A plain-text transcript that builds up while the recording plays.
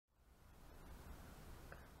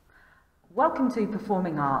Welcome to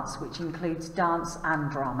Performing Arts, which includes dance and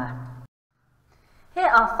drama. Here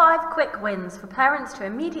are 5 quick wins for parents to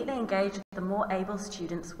immediately engage the more able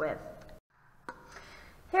students with.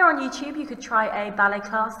 Here on YouTube you could try a ballet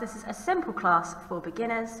class. This is a simple class for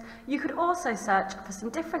beginners. You could also search for some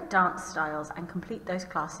different dance styles and complete those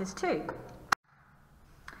classes too.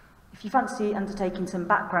 If you fancy undertaking some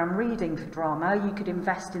background reading for drama, you could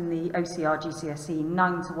invest in the OCR GCSE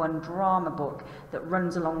 9:1 drama book that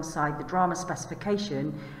runs alongside the drama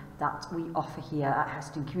specification that we offer here at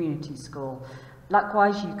Heston Community School.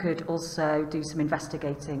 Likewise, you could also do some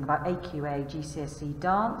investigating about AQA GCSE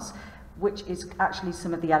dance, which is actually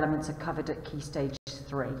some of the elements are covered at Key Stage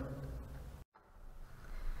 3.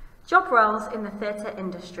 Job roles in the theatre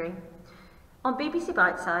industry. On BBC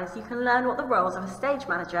Bitesize, you can learn what the roles of a stage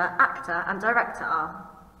manager, actor and director are.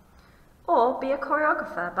 Or be a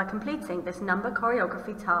choreographer by completing this number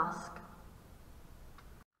choreography task.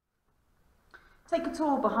 Take a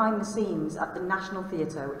tour behind the scenes at the National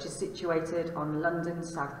Theatre, which is situated on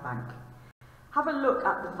London's South Bank. Have a look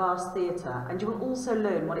at the vast theatre and you will also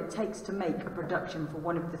learn what it takes to make a production for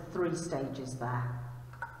one of the 3 stages there.